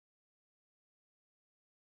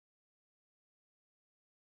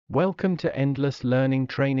Welcome to Endless Learning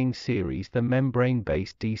Training Series, the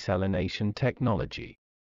membrane-based desalination technology.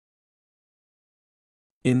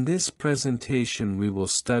 In this presentation we will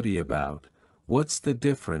study about what's the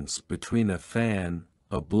difference between a fan,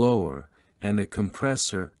 a blower, and a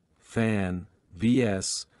compressor, fan,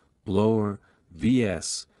 vs, blower,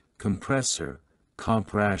 vs, compressor,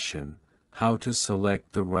 compression, how to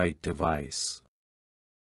select the right device.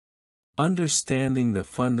 Understanding the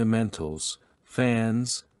fundamentals,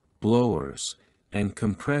 fans, blowers, and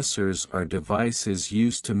compressors are devices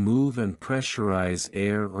used to move and pressurize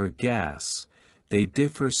air or gas. They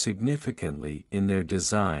differ significantly in their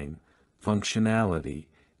design, functionality,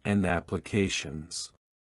 and applications.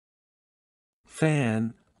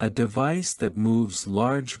 Fan, a device that moves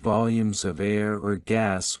large volumes of air or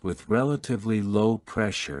gas with relatively low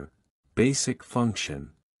pressure. Basic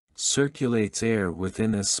function: circulates air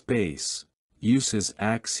within a space, uses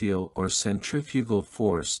axial or centrifugal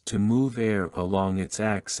force to move air along its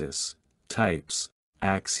axis. Types: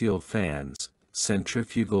 axial fans,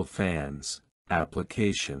 centrifugal fans.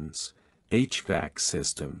 Applications: HVAC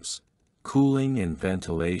systems, cooling and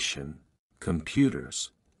ventilation,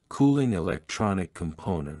 computers, cooling electronic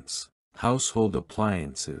components, household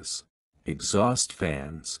appliances, exhaust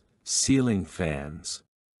fans, ceiling fans.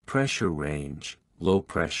 Pressure range: low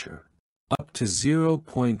pressure, up to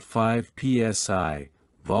 0.5 psi,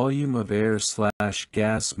 volume of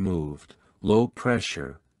air/gas moved. Low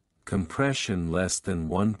pressure, compression less than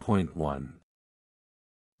 1.1.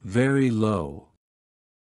 Very low.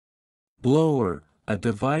 Blower, a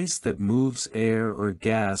device that moves air or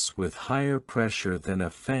gas with higher pressure than a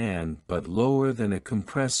fan but lower than a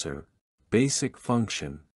compressor. Basic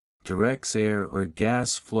function: directs air or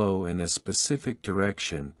gas flow in a specific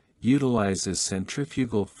direction, utilizes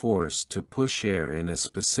centrifugal force to push air in a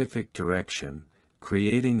specific direction,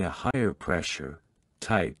 creating a higher pressure.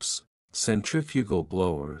 Types: centrifugal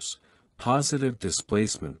blowers, positive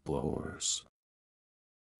displacement blowers.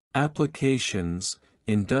 Applications: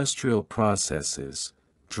 industrial processes,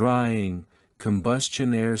 drying,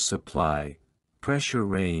 combustion air supply. Pressure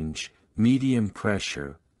range: medium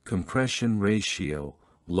pressure, compression ratio,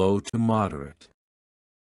 low to moderate.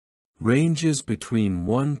 Ranges between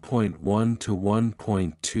 1.1 to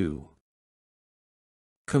 1.2.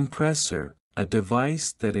 Compressor, a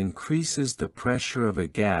device that increases the pressure of a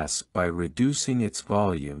gas by reducing its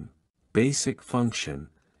volume. Basic function: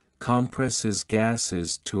 compresses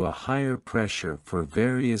gases to a higher pressure for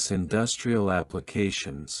various industrial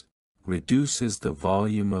applications, reduces the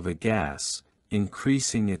volume of a gas,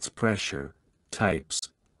 increasing its pressure. Types: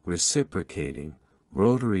 reciprocating,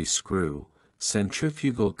 rotary screw,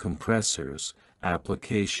 centrifugal compressors.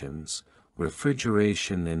 Applications: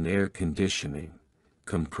 refrigeration and air conditioning,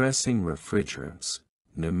 compressing refrigerants,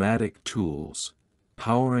 pneumatic tools,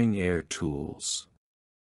 powering air tools.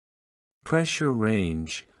 Pressure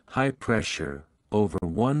range: high pressure, over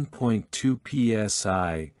 1.2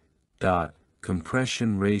 psi.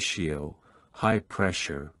 Compression ratio: high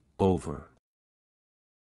pressure, over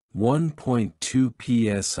 1.2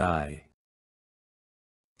 psi.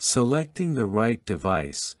 Selecting the right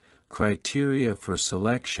device. Criteria for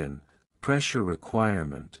selection: pressure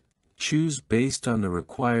requirement. Choose based on the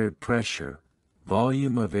required pressure,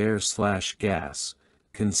 volume of air/gas.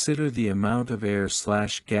 Consider the amount of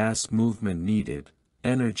air/gas movement needed.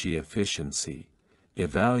 Energy efficiency.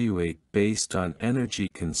 Evaluate based on energy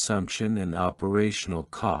consumption and operational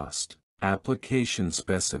cost. Application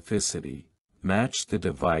specificity. Match the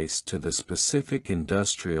device to the specific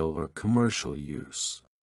industrial or commercial use.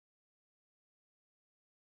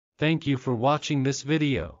 Thank you for watching this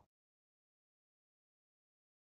video.